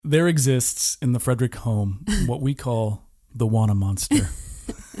There exists in the Frederick home what we call the Wanna Monster.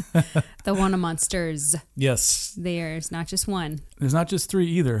 The Wanna Monsters. Yes. There's not just one. There's not just 3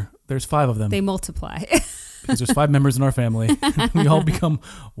 either. There's 5 of them. They multiply. Because there's 5 members in our family. We all become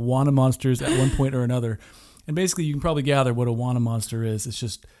Wanna Monsters at one point or another. And basically, you can probably gather what a Wanna Monster is. It's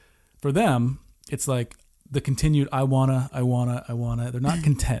just, for them, it's like the continued I wanna. They're not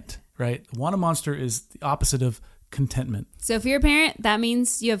content, right? The Wanna Monster is the opposite of contentment. So if you're a parent, that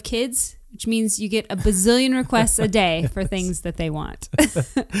means you have kids, which means you get a bazillion requests a day for things that they want.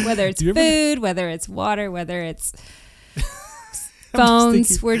 Whether it's food, whether it's water, whether it's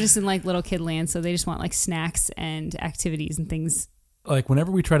phones. We're just in like little kid land, so they just want like snacks and activities and things. Like whenever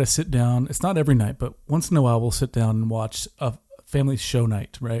we try to sit down, it's not every night, but once in a while we'll sit down and watch a family show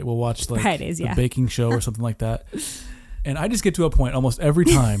night, right? We'll watch like Fridays, the baking show or something like that. And I just get to a point almost every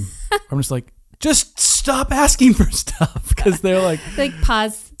time I'm just like, just stop asking for stuff, because they're like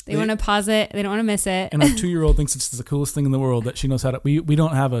pause. They want to pause it. They don't want to miss it. And our 2-year-old thinks it's the coolest thing in the world that she knows how to. We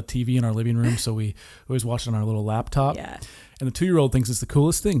don't have a TV in our living room, so we always watch it on our little laptop. Yeah. And the 2-year-old thinks it's the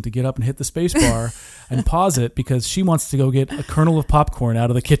coolest thing to get up and hit the space bar and pause it because she wants to go get a kernel of popcorn out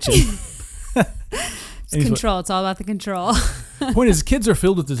of the kitchen. It's control. It's all about the control. The point is, kids are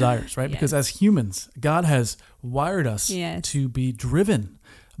filled with desires, right? Yes. Because as humans, God has wired us to be driven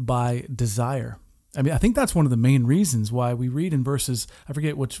by desire. I mean, I think that's one of the main reasons why we read in verses, I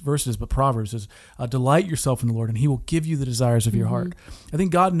forget which verses, but Proverbs is, delight yourself in the Lord and he will give you the desires of your heart. I think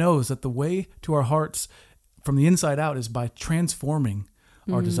God knows that the way to our hearts from the inside out is by transforming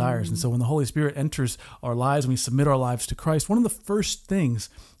our desires. And so when the Holy Spirit enters our lives and we submit our lives to Christ, one of the first things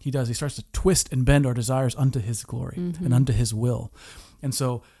he does, he starts to twist and bend our desires unto his glory and unto his will. And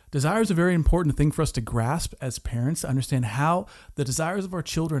so desire is a very important thing for us to grasp as parents, to understand how the desires of our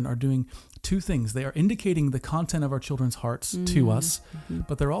children are doing 2 things. They are indicating the content of our children's hearts to us,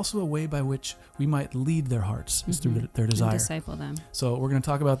 but they're also a way by which we might lead their hearts is through their desire. And disciple them. So we're going to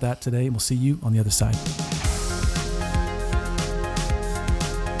talk about that today, and we'll see you on the other side.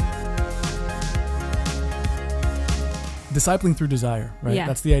 Discipling through desire, right? Yeah.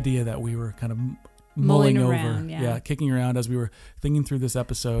 That's the idea that we were kind of mulling over, kicking around as we were thinking through this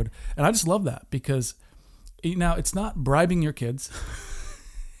episode. And I just love that because now it's not bribing your kids.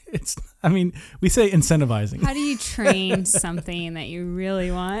 We say incentivizing. How do you train something that you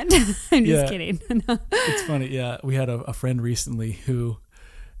really want? I'm just kidding. No. It's funny. Yeah. We had a friend recently who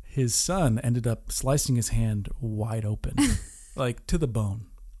his son ended up slicing his hand wide open, like to the bone.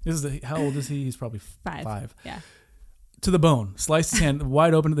 How old is he? He's probably 5. Yeah. To the bone, sliced his hand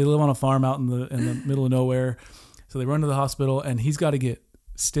wide open. They live on a farm out in the middle of nowhere. So they run to the hospital and he's got to get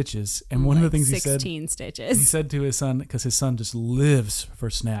stitches. And one of the things 16 stitches. He said to his son, because his son just lives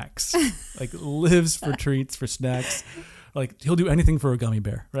for snacks, like lives for treats, for snacks. Like he'll do anything for a gummy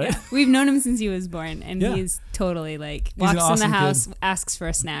bear, right? Yeah. We've known him since he was born, and he's totally like walks in the house, asks for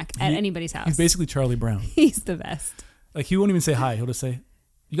a snack at anybody's house. He's basically Charlie Brown. He's the best. Like he won't even say hi. He'll just say,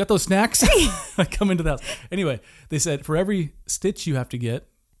 "You got those snacks?" Come into the house. Anyway, they said for every stitch you have to get,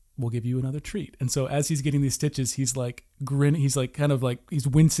 we'll give you another treat. And so as he's getting these stitches, he's like grinning. He's like kind of like he's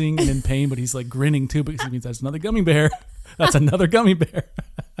wincing and in pain, but he's like grinning too because he means that's another gummy bear. That's another gummy bear.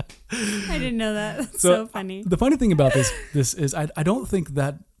 I didn't know that. That's so funny. The funny thing about this is I don't think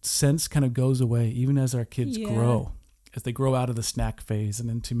that sense kind of goes away even as our kids grow, as they grow out of the snack phase and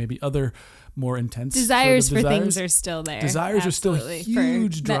into maybe other more intense desires for things are still there. Desires are still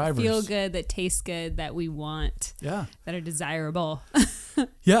huge drivers. That feel good, that taste good, that we want, that are desirable.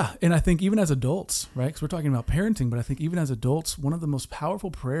 Yeah, and I think even as adults, right, because we're talking about parenting, but I think even as adults, one of the most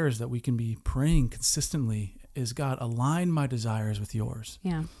powerful prayers that we can be praying consistently is, God, align my desires with yours.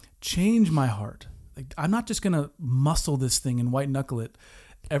 Yeah. Change my heart. Like, I'm not just going to muscle this thing and white knuckle it.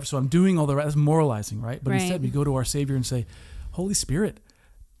 So I'm doing all the right. That's moralizing, right? But instead we go to our Savior and say, Holy Spirit,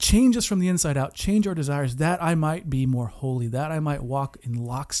 change us from the inside out. Change our desires that I might be more holy, that I might walk in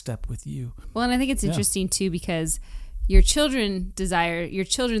lockstep with you. Well, and I think it's interesting too because your children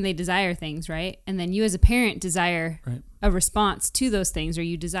they desire things, right? And then you as a parent desire a response to those things, or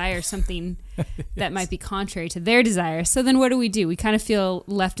you desire something that might be contrary to their desire. So then what do? We kind of feel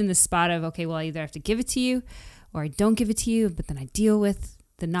left in the spot of, okay, well, I either have to give it to you or I don't give it to you, but then I deal with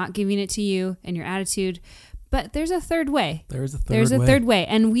the not giving it to you and your attitude. But there's a third way. There's a third way.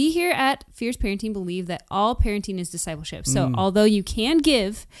 And we here at Fierce Parenting believe that all parenting is discipleship. So although you can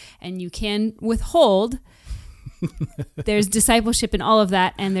give and you can withhold, there's discipleship in all of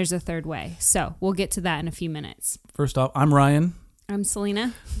that, and there's a third way. So we'll get to that in a few minutes. First off, I'm Ryan. I'm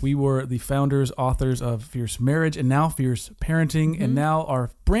Selena. We were the founders, authors of Fierce Marriage, and now Fierce Parenting, and now our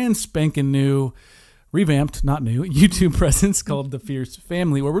brand spanking new revamped, not new, YouTube presence called The Fierce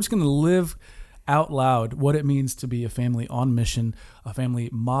Family, where we're just going to live out loud what it means to be a family on mission, a family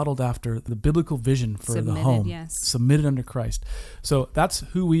modeled after the biblical vision for the home, submitted under Christ. So that's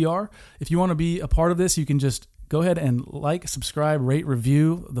who we are. If you want to be a part of this, you can just go ahead and like, subscribe, rate,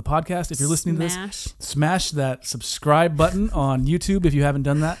 review the podcast. If you're listening to this, smash that subscribe button on YouTube if you haven't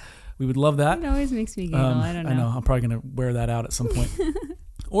done that. We would love that. It always makes me giggle. I don't know. I know. I'm probably going to wear that out at some point.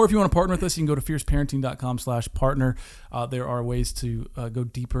 Or if you want to partner with us, you can go to fierceparenting.com/partner. There are ways to go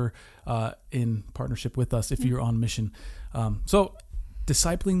deeper in partnership with us if you're on mission. So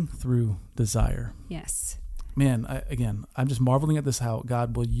discipling through desire. Yes. Man, I'm just marveling at this, how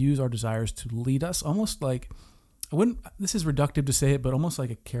God will use our desires to lead us, almost like, this is reductive to say it, but almost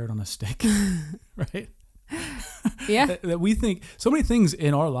like a carrot on a stick, right? Yeah. that we think so many things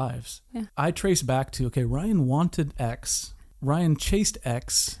in our lives. Yeah. I trace back to, Ryan wanted X. Ryan chased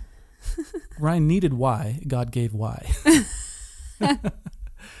X. Ryan needed Y. God gave Y.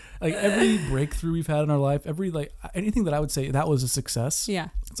 Like every breakthrough we've had in our life, anything that I would say that was a success. Yeah.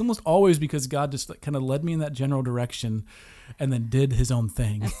 It's almost always because God just kind of led me in that general direction and then did his own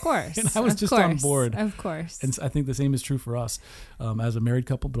thing. Of course. And I was just on board. Of course. And I think the same is true for us as a married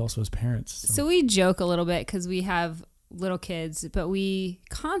couple, but also as parents. So we joke a little bit because we have little kids, but we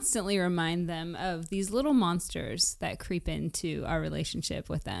constantly remind them of these little monsters that creep into our relationship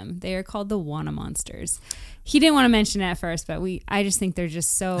with them. They are called the Wanna monsters. He didn't want to mention it at first, but I just think they're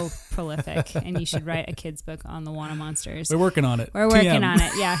just so prolific, and you should write a kid's book on the Wanna monsters. We're working on it. We're working on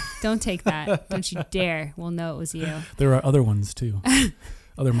it. Yeah. Don't take that. Don't you dare. We'll know it was you. There are other ones too.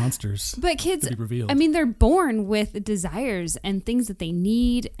 Other monsters. But kids, they're born with desires and things that they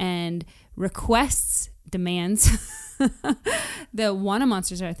need and requests, demands. The Wanna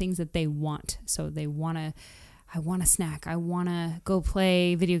monsters are things that they want. So I want a snack. I want to go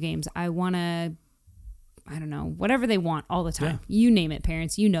play video games. I want to, I don't know, whatever they want all the time. Yeah. You name it,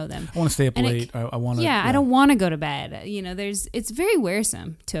 parents. You know them. I want to stay up late. I want to. Yeah, I don't want to go to bed. It's very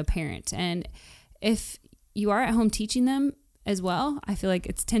wearisome to a parent. And if you are at home teaching them as well, I feel like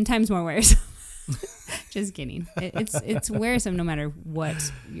it's 10 times more wearisome. Just kidding. It's wearisome no matter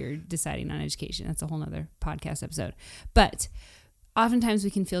what you're deciding on education. That's a whole nother podcast episode. But oftentimes we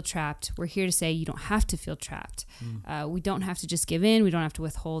can feel trapped. We're here to say you don't have to feel trapped. We don't have to just give in. We don't have to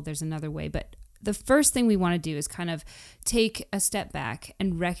withhold. There's another way. But the first thing we want to do is kind of take a step back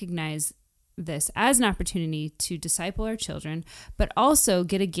and recognize this as an opportunity to disciple our children, but also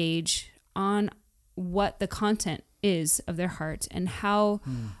get a gauge on what the content is of their heart and how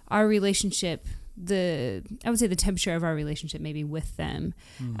our relationship, I would say the temperature of our relationship maybe with them,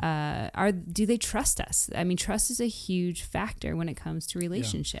 do they trust us? I mean, trust is a huge factor when it comes to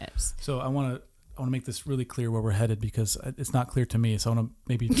relationships. Yeah. So I want to make this really clear where we're headed, because it's not clear to me. So I want to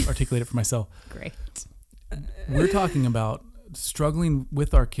maybe articulate it for myself. Great. We're talking about struggling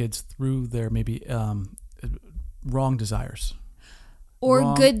with our kids through their maybe wrong desires.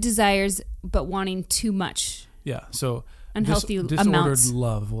 Or good desires, but wanting too much. Yeah. So unhealthy disordered amounts.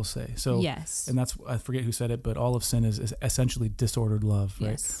 Love, we'll say. So yes. And that's, I forget who said it, but all of sin is essentially disordered love,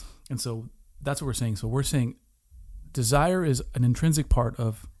 right? Yes. And so that's what we're saying. So we're saying desire is an intrinsic part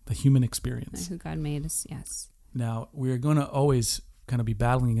of the human experience. That's who God made us, yes. Now, we're going to always kind of be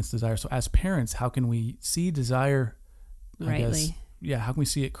battling against desire. So as parents, how can we see desire rightly? How can we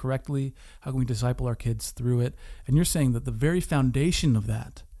see it correctly? How can we disciple our kids through it? And you're saying that the very foundation of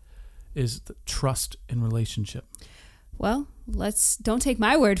that is the trust in relationship. Well, don't take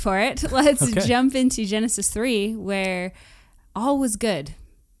my word for it. Let's jump into Genesis 3, where all was good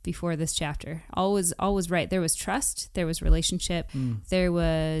before this chapter. All was right. There was trust. There was relationship. There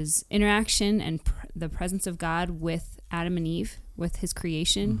was interaction and the presence of God with Adam and Eve, with his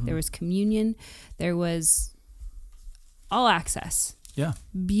creation. There was communion. There was all access. Yeah.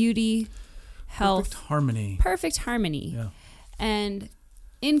 Beauty, health. Perfect harmony. Yeah. And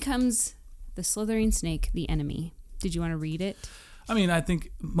in comes the slithering snake, the enemy. Did you want to read it? I mean, I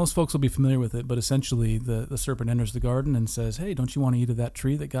think most folks will be familiar with it, but essentially the serpent enters the garden and says, hey, don't you want to eat of that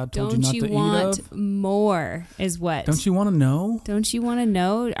tree that God told you not to eat of? Don't you want more is what? Don't you want to know? Don't you want to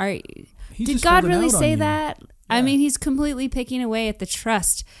know? Did God really say that? Yeah. I mean, he's completely picking away at the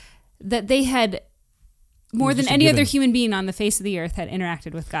trust that they had, more than any other human being on the face of the earth, had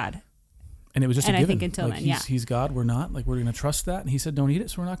interacted with God. And it was just a given. I think until then, He's God, we're not. Like, we're going to trust that. And he said, don't eat it,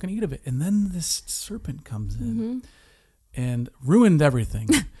 so we're not going to eat of it. And then this serpent comes in and ruined everything.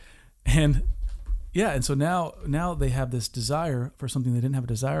 and so now they have this desire for something they didn't have a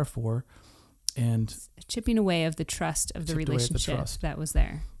desire for. And chipping away of the trust of the relationship that was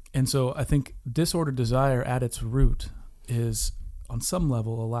there. And so I think disordered desire at its root is on some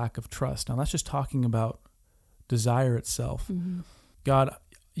level, a lack of trust. Now, that's just talking about desire itself. God,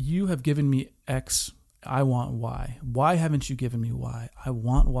 you have given me X. I want Y. Why haven't you given me Y? I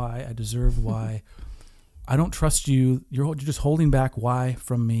want Y. I deserve Y. I don't trust you. You're just holding back Y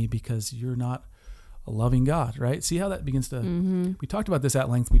from me because you're not a loving God, right? See how that begins to... We talked about this at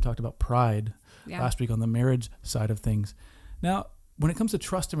length. We talked about pride last week on the marriage side of things. Now, when it comes to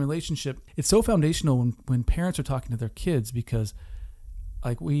trust and relationship, it's so foundational when parents are talking to their kids, because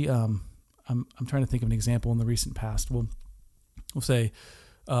like I'm trying to think of an example in the recent past. We'll say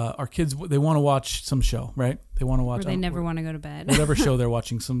our kids, they want to watch some show, right? They want to watch... Or they never want to go to bed. Whatever show they're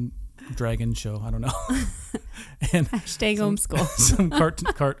watching, some dragon show, I don't know. And hashtag homeschool. Some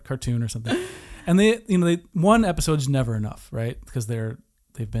cartoon or something. And one episode's never enough, right? Because they've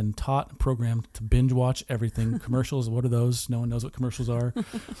been taught and programmed to binge watch everything. Commercials, what are those? No one knows what commercials are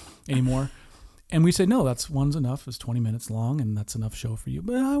anymore. And we say, no, that's one's enough. It's 20 minutes long, and that's enough show for you.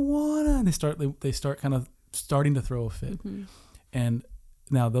 But I wanna. And they start kind of starting to throw a fit. And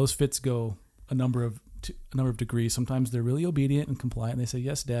now those fits go a number of degrees. Sometimes they're really obedient and compliant, and they say,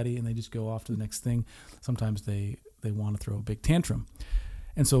 yes, Daddy, and they just go off to the next thing. Sometimes they want to throw a big tantrum.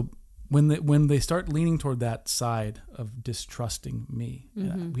 And so when they start leaning toward that side of distrusting me,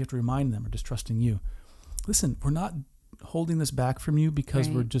 we have to remind them, or distrusting you. Listen, we're not holding this back from you because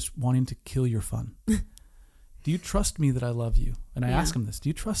we're just wanting to kill your fun. Do you trust me that I love you? And I ask them this. Do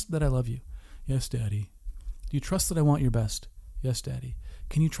you trust that I love you? Yes, Daddy. Do you trust that I want your best? Yes, Daddy.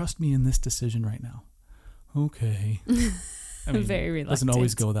 Can you trust me in this decision right now? Okay. I mean, very reluctant. It doesn't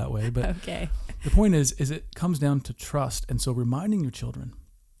always go that way, but okay. The point is it comes down to trust. And so reminding your children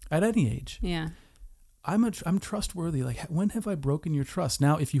at any age, I'm trustworthy. Like, when have I broken your trust?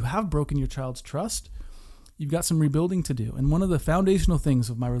 Now, if you have broken your child's trust, you've got some rebuilding to do. And one of the foundational things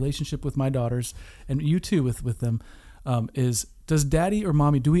of my relationship with my daughters, and you too with them, is, does Daddy or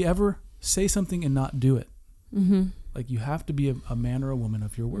Mommy, do we ever say something and not do it? Like, you have to be a man or a woman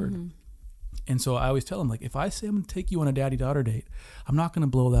of your word. And so I always tell them, like, if I say I'm going to take you on a daddy-daughter date, I'm not going to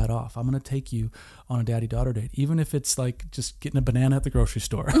blow that off. I'm going to take you on a daddy-daughter date, even if it's like just getting a banana at the grocery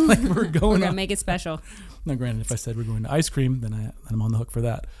store. Like, we're going to make it special. Now, granted, if I said we're going to ice cream, then I'm on the hook for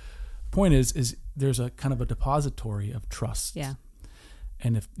that. The point is there's a kind of a depository of trust. Yeah.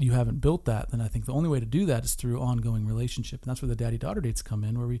 And if you haven't built that, then I think the only way to do that is through ongoing relationship. And that's where the daddy-daughter dates come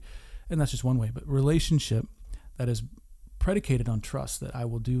in, and that's just one way, but relationship that is predicated on trust, that I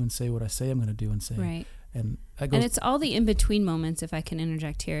will do and say what I say I'm going to do and say. Right. And that goes, and it's all the in-between moments, if I can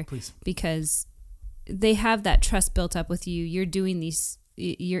interject here. Please. Because they have that trust built up with you.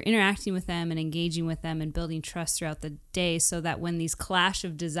 You're interacting with them and engaging with them and building trust throughout the day, so that when these clash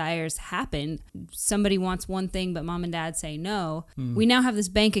of desires happen, somebody wants one thing but mom and dad say no, we now have this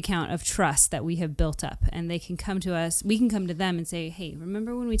bank account of trust that we have built up, and they can come to us, we can come to them and say, hey,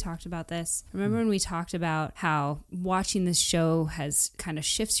 remember when we talked about this? Remember when we talked about how watching this show has kind of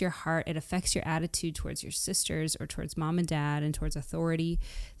shifts your heart, it affects your attitude towards your sisters or towards mom and dad and towards authority.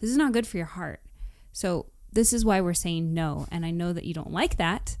 This is not good for your heart. So this is why we're saying no. And I know that you don't like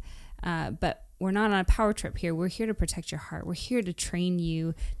that, but we're not on a power trip here. We're here to protect your heart. We're here to train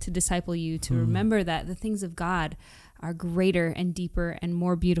you, to disciple you, to remember that the things of God are greater and deeper and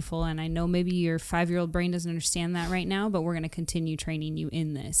more beautiful. And I know maybe your 5-year-old brain doesn't understand that right now, but we're going to continue training you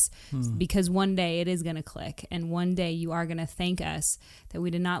in this because one day it is going to click. And one day you are going to thank us that we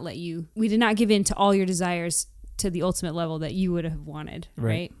did not give in to all your desires to the ultimate level that you would have wanted.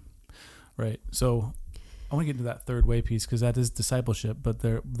 Right. So I want to get into that third way piece, because that is discipleship. But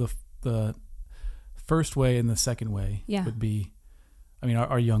the first way and the second way would be, I mean,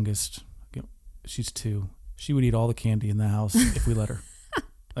 our youngest, she's 2. She would eat all the candy in the house if we let her.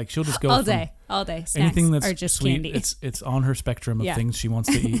 Like, she'll just go all day. Snacks anything that's are just sweet. Candy. It's on her spectrum of things she wants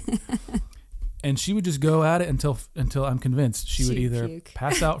to eat. And she would just go at it until I'm convinced she would either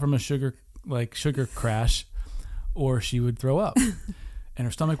pass out from a sugar crash, or she would throw up, and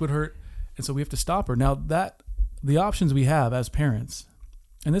her stomach would hurt. And so we have to stop her. Now, the options we have as parents,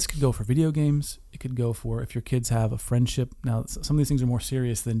 and this could go for video games. It could go for if your kids have a friendship. Now, some of these things are more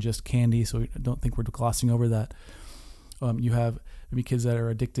serious than just candy, so I don't think we're glossing over that. You have maybe kids that are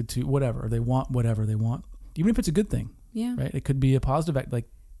addicted to whatever. They want whatever they want, even if it's a good thing. Yeah. Right? It could be a positive act, like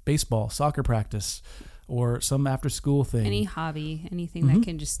baseball, soccer practice, or some after-school thing. Any hobby, anything that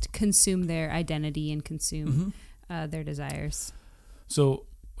can just consume their identity and consume their desires. So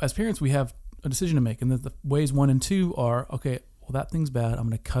as parents, we have a decision to make, and the ways 1 and 2 are, okay, well, that thing's bad. I'm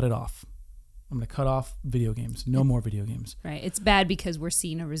going to cut it off. I'm going to cut off video games. No more video games. Right. It's bad because we're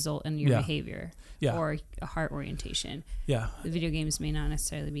seeing a result in your behavior or a heart orientation. Yeah. The video games may not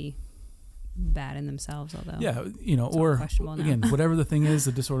necessarily be bad in themselves, although or again, whatever the thing is,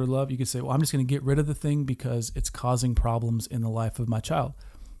 the disordered love, you could say, well, I'm just going to get rid of the thing because it's causing problems in the life of my child.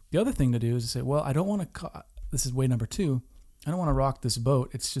 The other thing to do is to say, well, I don't want to, this is way number 2, I don't want to rock this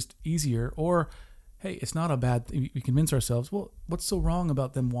boat. It's just easier. Or, hey, it's not a bad thing. We convince ourselves, well, what's so wrong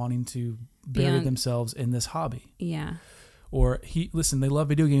about them wanting to bury themselves in this hobby? Yeah. Or they love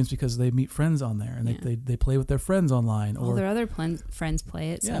video games because they meet friends on there and they play with their friends online. Or their other friends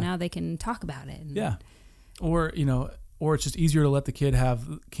play it, so now they can talk about it. Or it's just easier to let the kid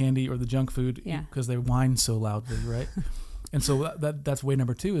have candy or the junk food because they whine so loudly, right? And so that's way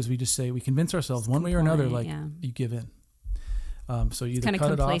number 2 is we just say, we convince ourselves one way or another, you give in. So you either kind of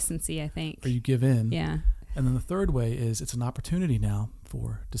cut complacency, it off, I think, or you give in. Yeah. And then the third way is it's an opportunity now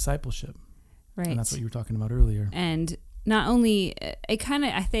for discipleship. Right. And that's what you were talking about earlier. And not only I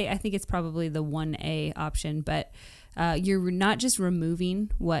think it's probably the 1A option, but you're not just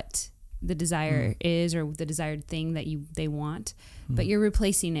removing what the desire is or the desired thing that they want, but you're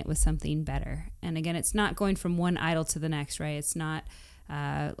replacing it with something better. And again, it's not going from one idol to the next, right? It's not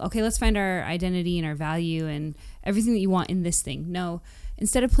okay, let's find our identity and our value and everything that you want in this thing. No,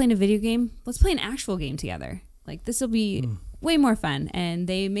 instead of playing a video game, let's play an actual game together. Like, this will be way more fun, and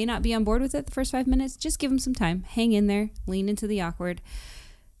they may not be on board with it the first 5 minutes. Just give them some time. Hang in there. Lean into the awkward.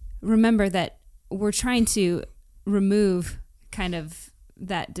 Remember that we're trying to remove kind of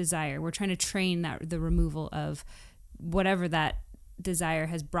that desire. We're trying to train the removal of whatever that desire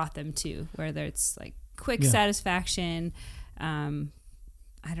has brought them to, whether it's like quick satisfaction,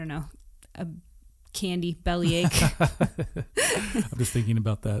 I don't know, a candy bellyache. I'm just thinking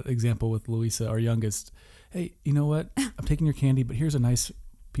about that example with Louisa, our youngest. Hey, you know what? I'm taking your candy, but here's a nice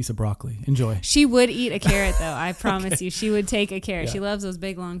piece of broccoli. Enjoy. She would eat a carrot, though. I promise you. She would take a carrot. Yeah. She loves those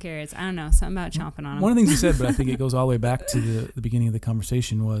big, long carrots. I don't know. Something about chomping on them. One of the things you said, but I think it goes all the way back to the beginning of the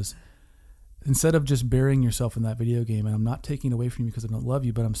conversation, was instead of just burying yourself in that video game, and I'm not taking it away from you because I don't love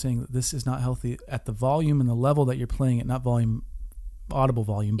you, but I'm saying that this is not healthy at the volume and the level that you're playing it, not volume, audible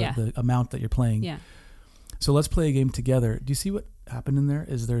volume, but the amount that you're playing. Yeah. So let's play a game together. Do you see what happened in there?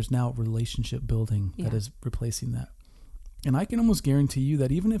 Is there's now relationship building that is replacing that. And I can almost guarantee you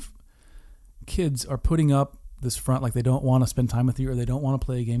that even if kids are putting up this front, like they don't want to spend time with you or they don't want to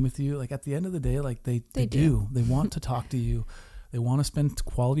play a game with you, like at the end of the day, like they do. They want to talk to you. They want to spend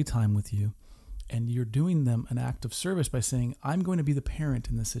quality time with you. And you're doing them an act of service by saying, I'm going to be the parent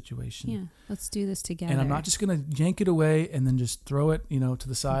in this situation. Yeah, let's do this together. And I'm not just going to yank it away and then just throw it, to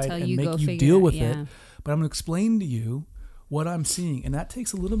the side and make you deal with it. But I'm going to explain to you what I'm seeing. And that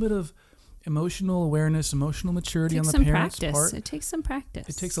takes a little bit of emotional awareness, emotional maturity on the parent's part. It takes some practice.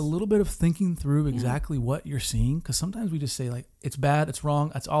 It takes a little bit of thinking through exactly what you're seeing. Because sometimes we just say, like, it's bad, it's wrong,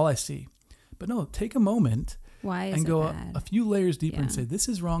 that's all I see. But no, take a moment and go a few layers deeper and say, this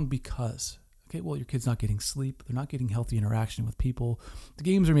is wrong because... Okay, well, your kid's not getting sleep. They're not getting healthy interaction with people. The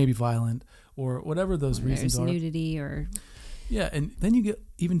games are maybe violent or whatever those reasons are. There's nudity or... Yeah, and then you get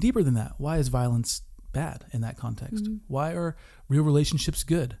even deeper than that. Why is violence bad in that context? Mm-hmm. Why are real relationships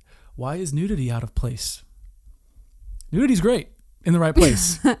good? Why is nudity out of place? Nudity's great in the right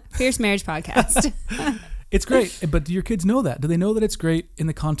place. Fierce Marriage Podcast. It's great, but do your kids know that? Do they know that it's great in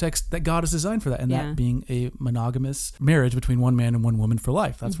the context that God has designed for that? And that being a monogamous marriage between one man and one woman for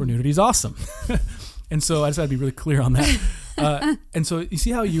life. That's where nudity is awesome. And so I just had to be really clear on that. And so you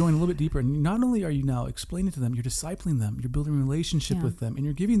see how you're going a little bit deeper. And not only are you now explaining to them, you're discipling them, you're building a relationship with them, and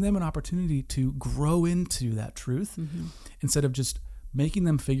you're giving them an opportunity to grow into that truth instead of just making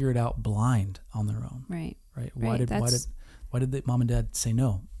them figure it out blind on their own. Right. Why did mom and dad say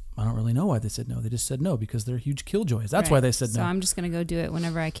no? I don't really know why they said no. They just said no because they're huge killjoys. That's why they said no. So I'm just going to go do it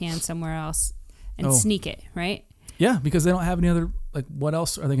whenever I can somewhere else and sneak it, right? Yeah, because they don't have any other, like, what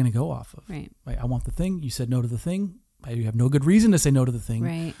else are they going to go off of? Right. Like, I want the thing. You said no to the thing. You have no good reason to say no to the thing.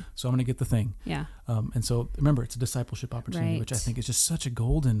 Right. So I'm going to get the thing. Yeah. And so remember, it's a discipleship opportunity, which I think is just such a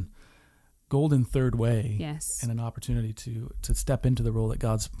golden third way. Yes. And an opportunity to step into the role that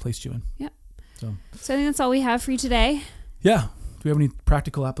God's placed you in. Yep. So I think that's all we have for you today. Yeah. Do we have any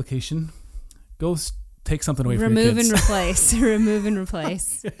practical application? Go take something away from your kids. Remove and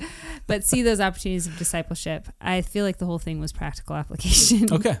replace. But see those opportunities of discipleship. I feel like the whole thing was practical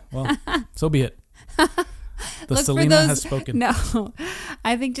application. Okay, well, so be it. The Selena has spoken. No,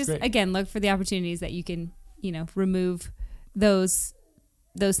 I think again, look for the opportunities that you can, remove those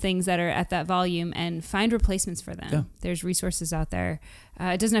things that are at that volume and find replacements for them. Yeah. There's resources out there.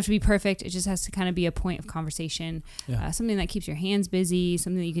 It doesn't have to be perfect. It just has to kind of be a point of conversation, something that keeps your hands busy,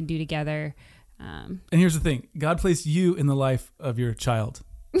 something that you can do together. And here's the thing. God placed you in the life of your child,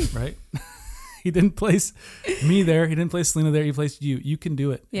 right? He didn't place me there. He didn't place Selena there. He placed you. You can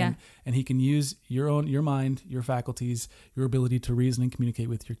do it. Yeah. And he can use your mind, your faculties, your ability to reason and communicate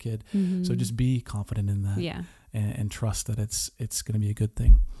with your kid. Mm-hmm. So just be confident in that. Yeah. And trust that it's going to be a good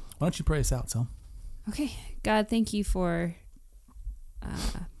thing. Why don't you pray us out, Sel? Okay. God, thank you for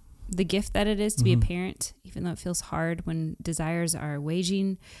the gift that it is to be a parent, even though it feels hard when desires are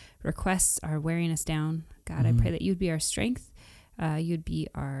waging, requests are wearing us down. God, I pray that you'd be our strength. You'd be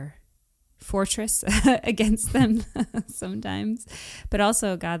our fortress against them sometimes. But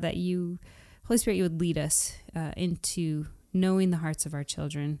also, God, that you, Holy Spirit, you would lead us into knowing the hearts of our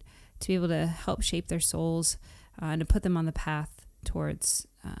children, to be able to help shape their souls and to put them on the path towards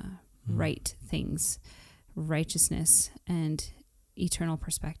right things, righteousness, and eternal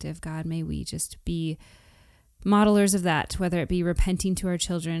perspective. God, may we just be modelers of that, whether it be repenting to our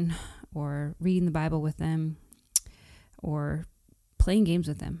children or reading the Bible with them or playing games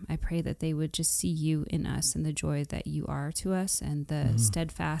with them. I pray that they would just see you in us and the joy that you are to us and the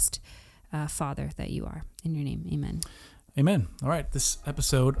steadfast Father that you are. In your name, amen. Amen. All right, this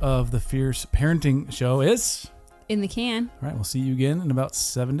episode of the Fierce Parenting Show is... in the can. All right, we'll see you again in about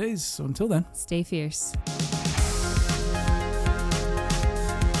 7 days. So until then, stay fierce.